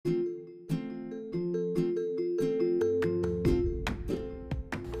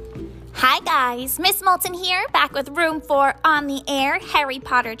Hi guys, Miss Moulton here, back with Room 4 on the air, Harry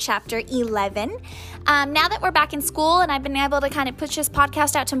Potter Chapter 11. Now that we're back in school and I've been able to kind of push this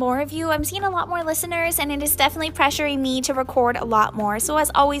podcast out to more of you, I'm seeing a lot more listeners and it is definitely pressuring me to record a lot more. So as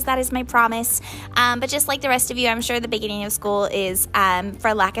always, that is my promise. But just like the rest of you, I'm sure the beginning of school is,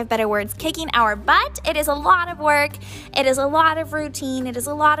 for lack of better words, kicking our butt. It is a lot of work. It is a lot of routine. It is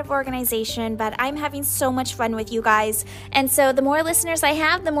a lot of organization, but I'm having so much fun with you guys. And so the more listeners I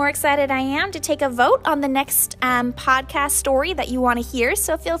have, the more excited I am to take a vote on the next podcast story that you want to hear.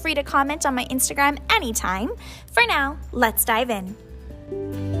 So feel free to comment on my Instagram anytime. For now, let's dive in.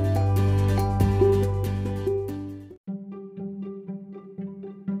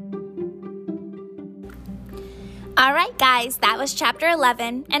 Alright guys, that was chapter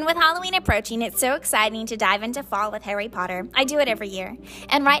 11, and with Halloween approaching, it's so exciting to dive into fall with Harry Potter. I do it every year.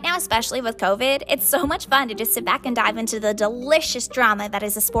 And right now, especially with COVID, it's so much fun to just sit back and dive into the delicious drama that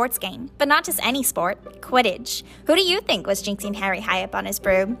is a sports game. But not just any sport, Quidditch. Who do you think was jinxing Harry high up on his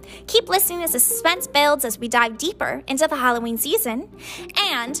broom? Keep listening as the suspense builds as we dive deeper into the Halloween season.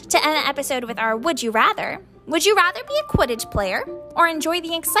 And to end the episode with our Would You Rather, would you rather be a Quidditch player or enjoy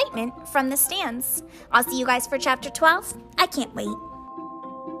the excitement from the stands? I'll see you guys for Chapter 12. I can't wait.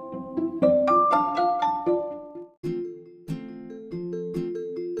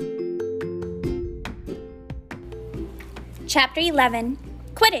 Chapter 11,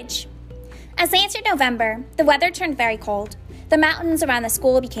 Quidditch. As they entered November, the weather turned very cold. The mountains around the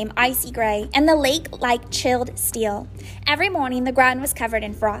school became icy gray, and the lake like chilled steel. Every morning, the ground was covered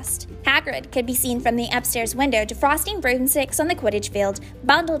in frost. Hagrid could be seen from the upstairs window defrosting broomsticks on the Quidditch field,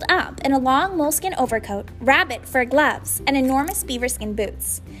 bundled up in a long moleskin overcoat, rabbit fur gloves, and enormous beaverskin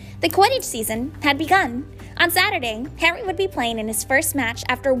boots. The Quidditch season had begun. On Saturday, Harry would be playing in his first match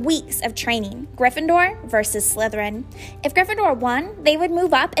after weeks of training, Gryffindor versus Slytherin. If Gryffindor won, they would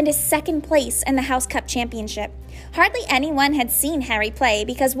move up into second place in the House Cup Championship. Hardly anyone had seen Harry play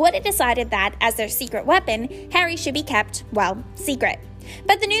because Wood had decided that, as their secret weapon, Harry should be kept, well, secret.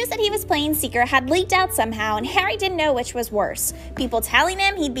 But the news that he was playing secret had leaked out somehow, and Harry didn't know which was worse. People telling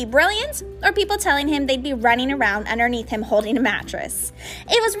him he'd be brilliant, or people telling him they'd be running around underneath him holding a mattress.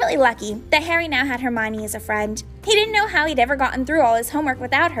 It was really lucky that Harry now had Hermione as a friend. He didn't know how he'd ever gotten through all his homework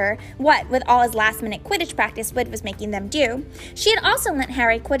without her, what with all his last-minute Quidditch practice Wood was making them do. She had also lent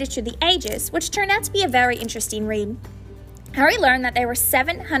Harry Quidditch Through the Ages, which turned out to be a very interesting read. Harry learned that there were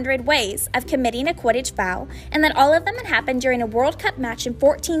 700 ways of committing a Quidditch foul, and that all of them had happened during a World Cup match in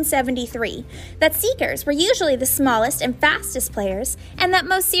 1473, that Seekers were usually the smallest and fastest players, and that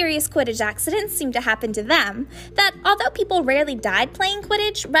most serious Quidditch accidents seemed to happen to them, that although people rarely died playing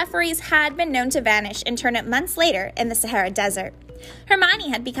Quidditch, referees had been known to vanish and turn up months later in the Sahara Desert.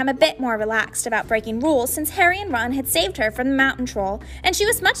 Hermione had become a bit more relaxed about breaking rules since Harry and Ron had saved her from the mountain troll, and she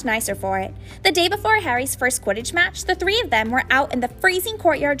was much nicer for it. The day before Harry's first Quidditch match, the three of them were out in the freezing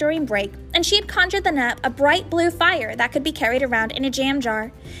courtyard during break, and she had conjured them up a bright blue fire that could be carried around in a jam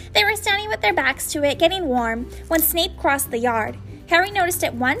jar. They were standing with their backs to it, getting warm, when Snape crossed the yard. Harry noticed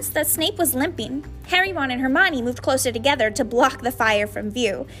at once that Snape was limping. Harry, Ron, and Hermione moved closer together to block the fire from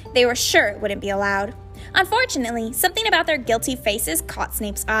view. They were sure it wouldn't be allowed. Unfortunately, something about their guilty faces caught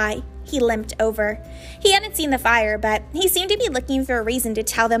Snape's eye. He limped over. He hadn't seen the fire, but he seemed to be looking for a reason to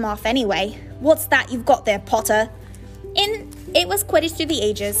tell them off anyway. "What's that you've got there, Potter?" It was Quidditch Through the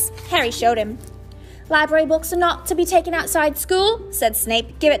Ages. Harry showed him. "Library books are not to be taken outside school," said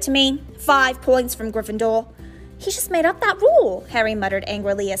Snape. "Give it to me. 5 points from Gryffindor." "He just made up that rule," Harry muttered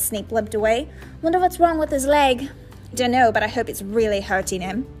angrily as Snape limped away. "Wonder what's wrong with his leg." "Dunno, but I hope it's really hurting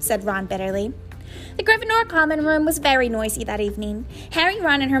him," said Ron bitterly. The Gryffindor common room was very noisy that evening. Harry,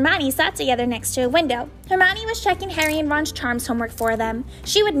 Ron, and Hermione sat together next to a window. Hermione was checking Harry and Ron's charms homework for them.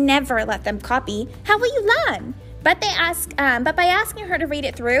 She would never let them copy. How will you learn? But by asking her to read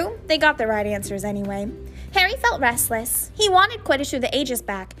it through, they got the right answers anyway. Harry felt restless. He wanted Quidditch Through the Ages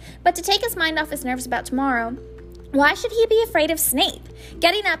back, but to take his mind off his nerves about tomorrow, why should he be afraid of Snape?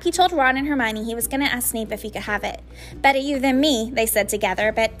 Getting up, he told Ron and Hermione he was going to ask Snape if he could have it. "Better you than me," they said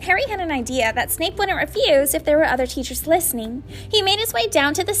together, but Harry had an idea that Snape wouldn't refuse if there were other teachers listening. He made his way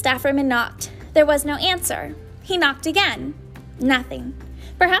down to the staff room and knocked. There was no answer. He knocked again. Nothing.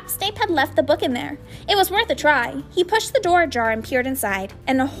 Perhaps Snape had left the book in there. It was worth a try. He pushed the door ajar and peered inside,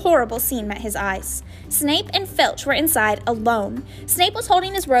 and a horrible scene met his eyes. Snape and Filch were inside alone. Snape was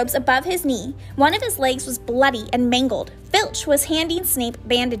holding his robes above his knee. One of his legs was bloody and mangled. Filch was handing Snape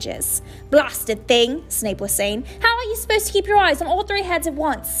bandages. "Blasted thing," Snape was saying. "How are you supposed to keep your eyes on all 3 heads at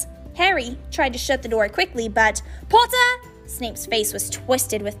once?" Harry tried to shut the door quickly, but "Potter!" Snape's face was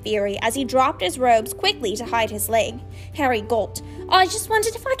twisted with fury as he dropped his robes quickly to hide his leg. Harry gulped. I just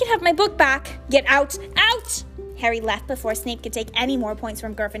wondered if I could have my book back. Get out! Out! Harry left before Snape could take any more points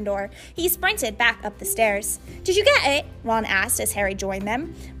from Gryffindor. He sprinted back up the stairs. Did you get it? Ron asked as Harry joined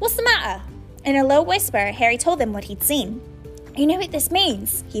them. What's the matter? In a low whisper, Harry told them what he'd seen. You know what this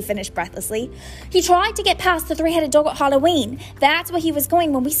means, he finished breathlessly. He tried to get past the three-headed dog at Halloween. That's where he was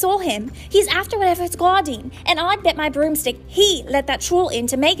going when we saw him. He's after whatever it's guarding, and I'd bet my broomstick he let that troll in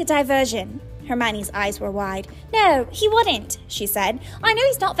to make a diversion. Hermione's eyes were wide. No, he wouldn't, she said. I know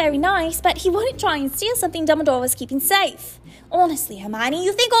he's not very nice, but he wouldn't try and steal something Dumbledore was keeping safe. Honestly, Hermione,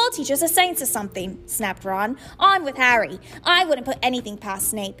 you think all teachers are saints or something, snapped Ron. I'm with Harry. I wouldn't put anything past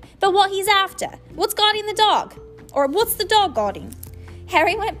Snape. But what he's after? What's guarding the dog? Or what's the dog guarding?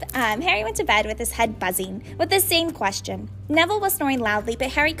 Harry went to bed with his head buzzing with the same question. Neville was snoring loudly,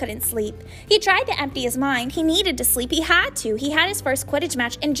 but Harry couldn't sleep. He tried to empty his mind. He needed to sleep. He had to. He had his first Quidditch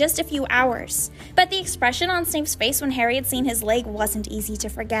match in just a few hours. But the expression on Snape's face when Harry had seen his leg wasn't easy to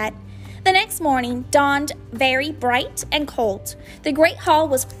forget. The next morning dawned very bright and cold. The great hall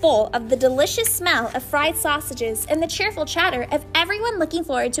was full of the delicious smell of fried sausages and the cheerful chatter of everyone looking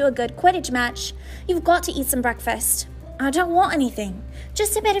forward to a good Quidditch match. You've got to eat some breakfast. I don't want anything.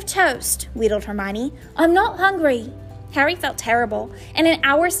 Just a bit of toast, wheedled Hermione. I'm not hungry. Harry felt terrible. In an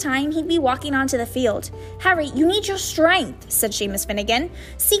hour's time, he'd be walking onto the field. Harry, you need your strength, said Seamus Finnegan.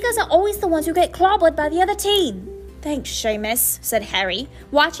 Seekers are always the ones who get clobbered by the other team. Thanks, Seamus, said Harry,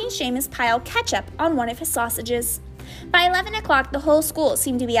 watching Seamus pile ketchup on one of his sausages. By 11 o'clock, the whole school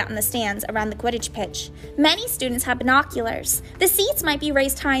seemed to be out in the stands around the Quidditch pitch. Many students had binoculars. The seats might be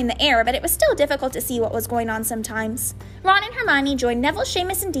raised high in the air, but it was still difficult to see what was going on sometimes. Ron and Hermione joined Neville,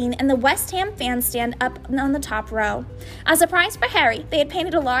 Seamus, and Dean in the West Ham fan stand up on the top row. As a prize for Harry, they had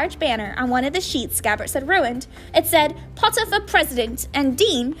painted a large banner on one of the sheets Scabbers had ruined. It said, Potter for President, and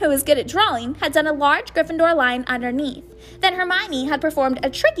Dean, who was good at drawing, had done a large Gryffindor line underneath. Then Hermione had performed a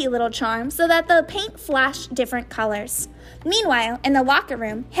tricky little charm so that the paint flashed different colors. Meanwhile, in the locker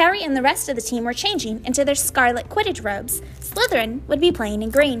room, Harry and the rest of the team were changing into their scarlet Quidditch robes. Slytherin would be playing in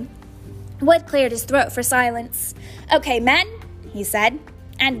green. Wood cleared his throat for silence. Okay, men, he said.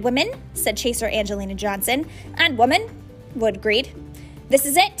 And women, said Chaser Angelina Johnson. And women, Wood agreed. This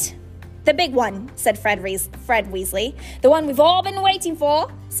is it. The big one, said Fred Weasley. The one we've all been waiting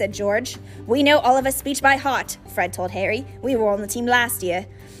for, said George. We know Oliver's speech by heart, Fred told Harry. We were on the team last year.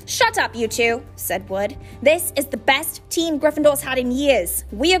 Shut up, you two, said Wood. This is the best team Gryffindor's had in years.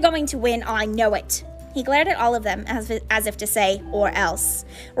 We are going to win, I know it. He glared at all of them as if to say, or else.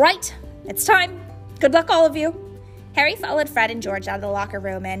 Right, it's time. Good luck, all of you. Harry followed Fred and George out of the locker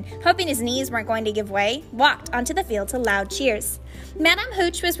room and, hoping his knees weren't going to give way, walked onto the field to loud cheers. Madame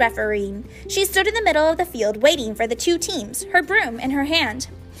Hooch was refereeing. She stood in the middle of the field waiting for the two teams, her broom in her hand.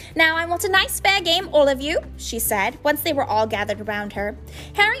 Now I want a nice fair game, all of you, she said, once they were all gathered around her.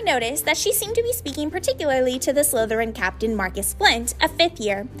 Harry noticed that she seemed to be speaking particularly to the Slytherin captain Marcus Flint, a fifth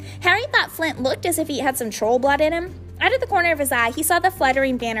year. Harry thought Flint looked as if he had some troll blood in him. Out of the corner of his eye, he saw the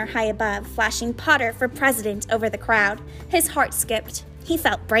fluttering banner high above, flashing Potter for president over the crowd. His heart skipped. He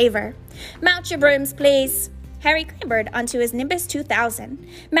felt braver. Mount your brooms, please. Harry clambered onto his Nimbus 2000.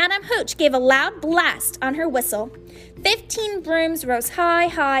 Madame Hooch gave a loud blast on her whistle. 15 brooms rose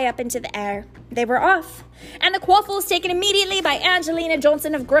high up into the air. They were off. And the quaffle was taken immediately by Angelina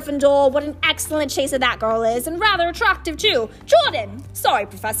Johnson of Gryffindor. What an excellent chaser that girl is, and rather attractive too. Jordan! Sorry,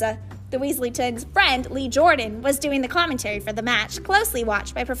 Professor. The Weasley twins' friend, Lee Jordan, was doing the commentary for the match, closely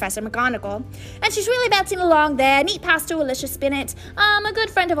watched by Professor McGonagall. And she's really bouncing along there. Neat pass to Alicia Spinnet. A good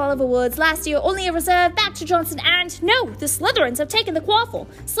friend of Oliver Wood's. Last year, only a reserve. Back to Johnson and... No, the Slytherins have taken the quaffle.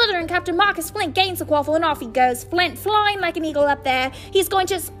 Slytherin Captain Marcus Flint gains the quaffle and off he goes. Flint flying like an eagle up there. He's going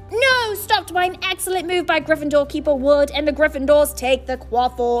to... No! Stopped by an excellent move by Gryffindor keeper Wood, and the Gryffindors take the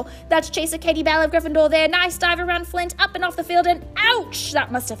quaffle. That's Chaser Katie Bell of Gryffindor there. Nice dive around Flint, up and off the field, and ouch!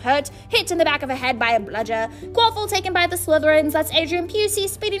 That must have hurt. Hit in the back of the head by a bludger. Quaffle taken by the Slytherins. That's Adrian Pusey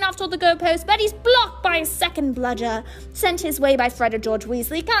speeding off toward the goalpost, but he's blocked by a second bludger. Sent his way by Fred or George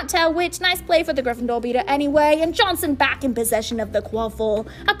Weasley. Can't tell which. Nice play for the Gryffindor beater anyway, and Johnson back in possession of the quaffle.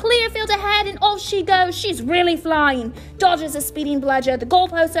 A clear field ahead, and off she goes. She's really flying. Dodges a speeding bludger. The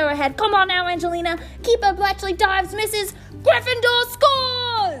goalposts are ahead. Come on now, Angelina. Keeper Bletchley dives, misses. Gryffindor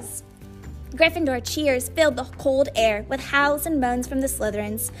scores! Gryffindor cheers filled the cold air with howls and moans from the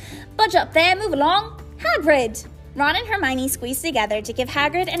Slytherins. Budge up there, move along. Hagrid! Ron and Hermione squeezed together to give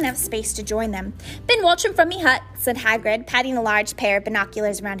Hagrid enough space to join them. Been watching from me hut, said Hagrid, patting a large pair of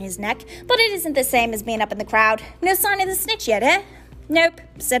binoculars around his neck, but it isn't the same as being up in the crowd. No sign of the snitch yet, eh? "Nope,"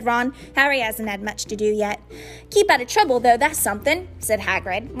 said Ron. "Harry hasn't had much to do yet." "Keep out of trouble, though, that's something," said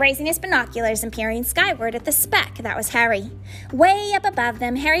Hagrid, raising his binoculars and peering skyward at the speck that was Harry. Way up above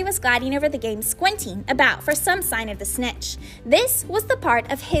them, Harry was gliding over the game, squinting about for some sign of the snitch. This was the part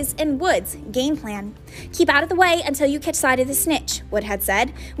of his and Wood's game plan. "Keep out of the way until you catch sight of the snitch," Wood had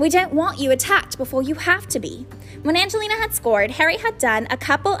said. "We don't want you attacked before you have to be." When Angelina had scored, Harry had done a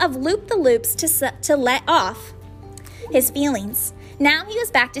couple of loop-the-loops to let off his feelings. Now he was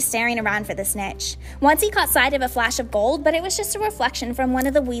back to staring around for the snitch. Once he caught sight of a flash of gold, but it was just a reflection from one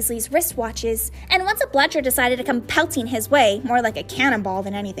of the Weasleys' wristwatches. And once a bludger decided to come pelting his way, more like a cannonball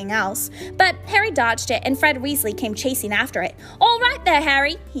than anything else. But Harry dodged it, and Fred Weasley came chasing after it. "All right there,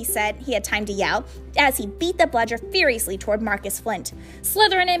 Harry," he said. He had time to yell, as he beat the bludger furiously toward Marcus Flint.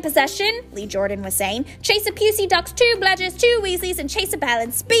 "Slytherin in possession," Lee Jordan was saying. "Chaser Pusey ducks 2 bludgers, 2 Weasleys, and Chaser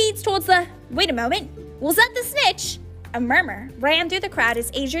Ballin speeds towards the—" "Wait a moment. Was that the snitch?" A murmur ran through the crowd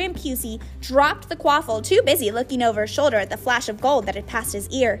as Adrian Pusey dropped the quaffle, too busy looking over his shoulder at the flash of gold that had passed his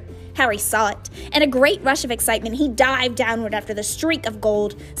ear. Harry saw it. In a great rush of excitement, he dived downward after the streak of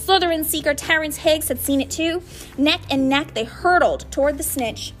gold. Slytherin seeker Terrence Higgs had seen it too. Neck and neck, they hurtled toward the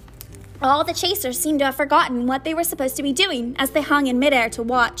snitch. All the chasers seemed to have forgotten what they were supposed to be doing as they hung in midair to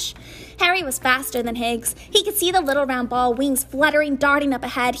watch. Harry was faster than Higgs. He could see the little round ball, wings fluttering, darting up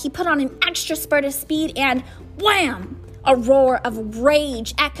ahead. He put on an extra spurt of speed and wham! A roar of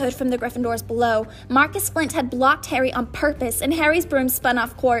rage echoed from the Gryffindors below. Marcus Flint had blocked Harry on purpose, and Harry's broom spun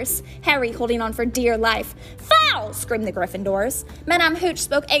off course, Harry holding on for dear life. "Foul!" screamed the Gryffindors. Madame Hooch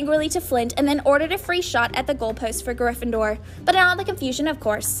spoke angrily to Flint and then ordered a free shot at the goalpost for Gryffindor. But in all the confusion, of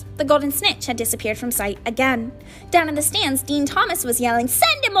course, the golden snitch had disappeared from sight again. Down in the stands, Dean Thomas was yelling,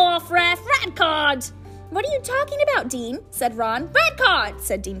 "Send him off, ref! Red card!" "What are you talking about, Dean?" said Ron. "Red card,"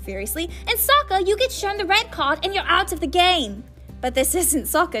 said Dean furiously. "In soccer, you get shown the red card and you're out of the game." "But this isn't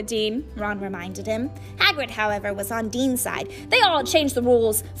soccer, Dean," Ron reminded him. Hagrid, however, was on Dean's side. "They all changed the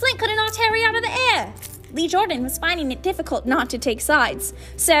rules. Flint could have knocked Harry out of the air." Lee Jordan was finding it difficult not to take sides.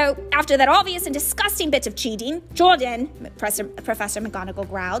 "So, after that obvious and disgusting bit of cheating, Jordan," Professor McGonagall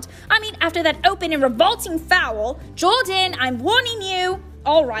growled, "after that open and revolting foul, Jordan, I'm warning you."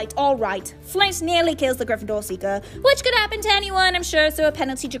 All right. Flint nearly kills the Gryffindor Seeker, which could happen to anyone, I'm sure, so a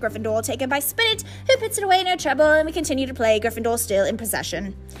penalty to Gryffindor taken by Spirit, who puts it away no trouble, and we continue to play, Gryffindor still in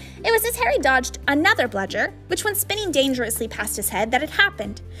possession. It was as Harry dodged another bludger, which went spinning dangerously past his head, that it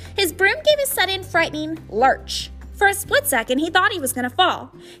happened. His broom gave a sudden, frightening lurch. For a split second, he thought he was going to fall.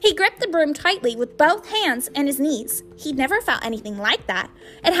 He gripped the broom tightly with both hands and his knees. He'd never felt anything like that.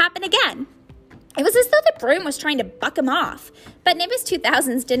 It happened again. It was as though the broom was trying to buck him off. But Nimbus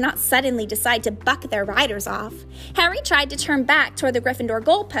 2000s did not suddenly decide to buck their riders off. Harry tried to turn back toward the Gryffindor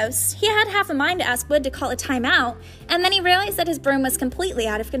goalposts. He had half a mind to ask Wood to call a timeout, and then he realized that his broom was completely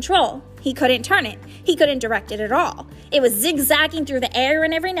out of control. He couldn't turn it. He couldn't direct it at all. It was zigzagging through the air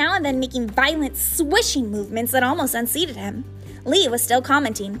and every now and then making violent swishing movements that almost unseated him. Lee was still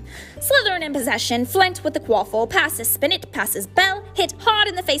commenting. "Slytherin in possession, Flint with the quaffle, passes Spinet, passes Bell, hit hard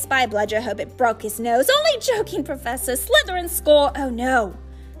in the face by a bludger, hope it broke his nose. Only joking, Professor, Slytherin score, oh no."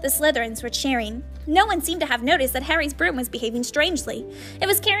 The Slytherins were cheering. No one seemed to have noticed that Harry's broom was behaving strangely. It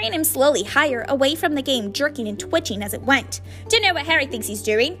was carrying him slowly higher, away from the game, jerking and twitching as it went. "Don't know what Harry thinks he's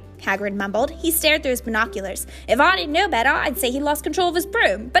doing," Hagrid mumbled. He stared through his binoculars. "If I didn't know better, I'd say he lost control of his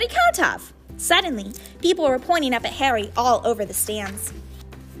broom, but he can't have." Suddenly, people were pointing up at Harry all over the stands.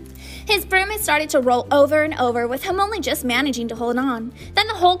 His broom had started to roll over and over, with him only just managing to hold on. Then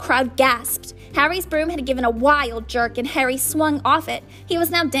the whole crowd gasped. Harry's broom had given a wild jerk, and Harry swung off it. He was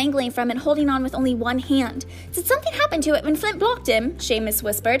now dangling from it, holding on with only one hand. "Did something happen to it when Flint blocked him?" Seamus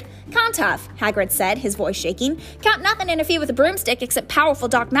whispered. "Can't have," Hagrid said, his voice shaking. "Can't nothing interfere with a broomstick except powerful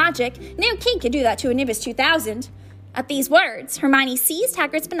dark magic. No kid could do that to a Nimbus 2000. At these words, Hermione seized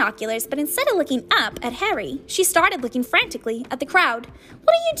Hagrid's binoculars, but instead of looking up at Harry, she started looking frantically at the crowd.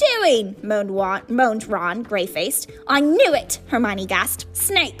 "What are you doing?" moaned Ron, gray-faced. "I knew it!" Hermione gasped.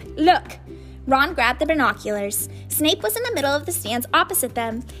 "Snape, look!" Ron grabbed the binoculars. Snape was in the middle of the stands opposite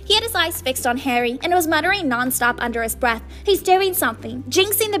them. He had his eyes fixed on Harry and was muttering nonstop under his breath. "He's doing something.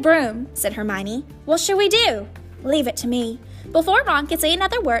 Jinxing the broom," said Hermione. "What shall we do?" "Leave it to me." Before Ron could say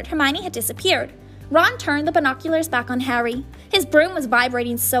another word, Hermione had disappeared. Ron turned the binoculars back on Harry. His broom was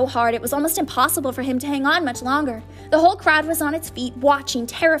vibrating so hard it was almost impossible for him to hang on much longer. The whole crowd was on its feet, watching,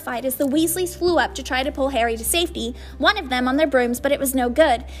 terrified, as the Weasleys flew up to try to pull Harry to safety, one of them on their brooms, but it was no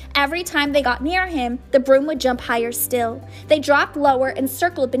good. Every time they got near him, the broom would jump higher still. They dropped lower and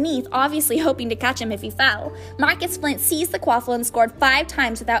circled beneath, obviously hoping to catch him if he fell. Marcus Flint seized the quaffle and scored 5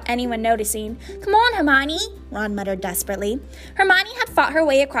 times without anyone noticing. "Come on, Hermione," Ron muttered desperately. Hermione had fought her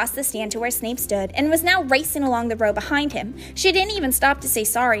way across the stand to where Snape stood and was now racing along the row behind him. She didn't even stop to say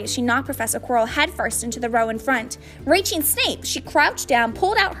sorry as she knocked Professor Quirrell headfirst into the row in front. Reaching Snape, she crouched down,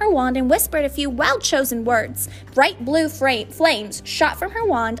 pulled out her wand, and whispered a few well-chosen words. Bright blue flames shot from her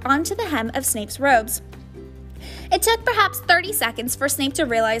wand onto the hem of Snape's robes. It took perhaps 30 seconds for Snape to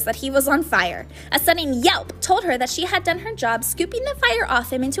realize that he was on fire. A sudden yelp told her that she had done her job, scooping the fire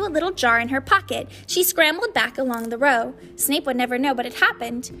off him into a little jar in her pocket. She scrambled back along the row. Snape would never know what had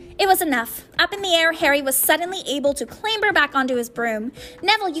happened. It was enough. Up in the air, Harry was suddenly able to clamber back onto his broom.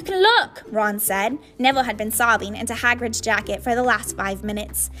 "Neville, you can look," Ron said. Neville had been sobbing into Hagrid's jacket for the last 5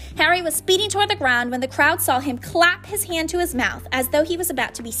 minutes. Harry was speeding toward the ground when the crowd saw him clap his hand to his mouth as though he was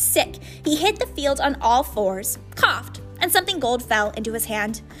about to be sick. He hit the field on all fours, coughed, and something gold fell into his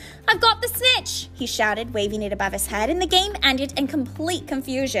hand. "I've got the snitch," he shouted, waving it above his head, and the game ended in complete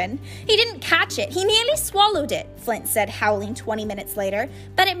confusion. "He didn't catch it. He nearly swallowed it," Flint said, howling 20 minutes later,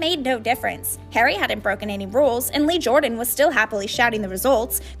 but it made no difference. Harry hadn't broken any rules, and Lee Jordan was still happily shouting the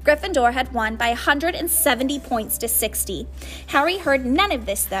results. Gryffindor had won by 170 points to 60. Harry heard none of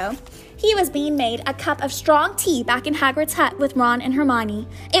this, though. He was being made a cup of strong tea back in Hagrid's hut with Ron and Hermione.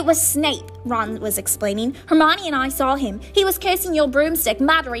 "It was Snape," Ron was explaining. "Hermione and I saw him. He was cursing your broomstick,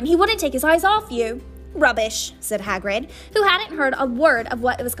 muttering he wouldn't take his eyes off you." "Rubbish," said Hagrid, who hadn't heard a word of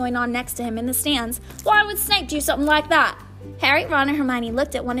what was going on next to him in the stands. "Why would Snape do something like that?" Harry, Ron, and Hermione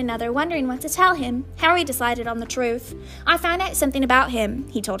looked at one another, wondering what to tell him. Harry decided on the truth. "I found out something about him,"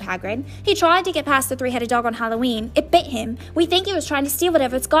 he told Hagrid. "He tried to get past the three-headed dog on Halloween. It bit him. We think he was trying to steal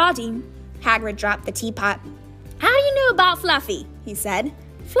whatever it's guarding." Hagrid dropped the teapot. "How do you know about Fluffy?" he said.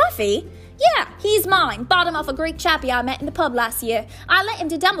 "Fluffy? Yeah, he's mine. Bought him off a Greek chappie I met in the pub last year. I let him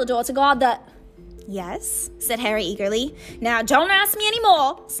to Dumbledore to guard the—" "Yes?" said Harry eagerly. "Now, don't ask me any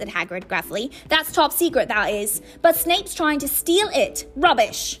more," said Hagrid gruffly. "That's top secret, that is. But Snape's trying to steal it."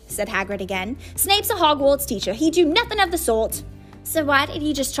 "Rubbish," said Hagrid again. "Snape's a Hogwarts teacher. He'd do nothing of the sort." "So why did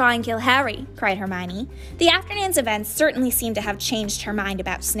he just try and kill Harry?" cried Hermione. The afternoon's events certainly seemed to have changed her mind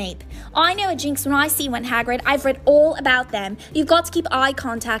about Snape. "I know a jinx when I see one, Hagrid. I've read all about them. You've got to keep eye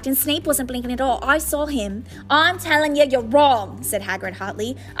contact, and Snape wasn't blinking at all. I saw him." "I'm telling you, you're wrong," said Hagrid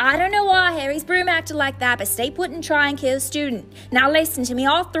hotly. "I don't know why Harry's broom acted like that, but Snape wouldn't try and kill a student. Now listen to me,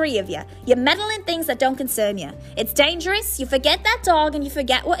 all three of you. You meddle in things that don't concern you. It's dangerous. You forget that dog, and you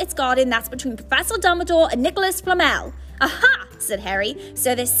forget what it's guarding. That's between Professor Dumbledore and Nicholas Flamel." "Aha!" said Harry.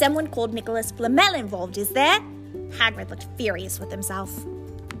 "So there's someone called Nicholas Flamel involved, is there?" Hagrid looked furious with himself.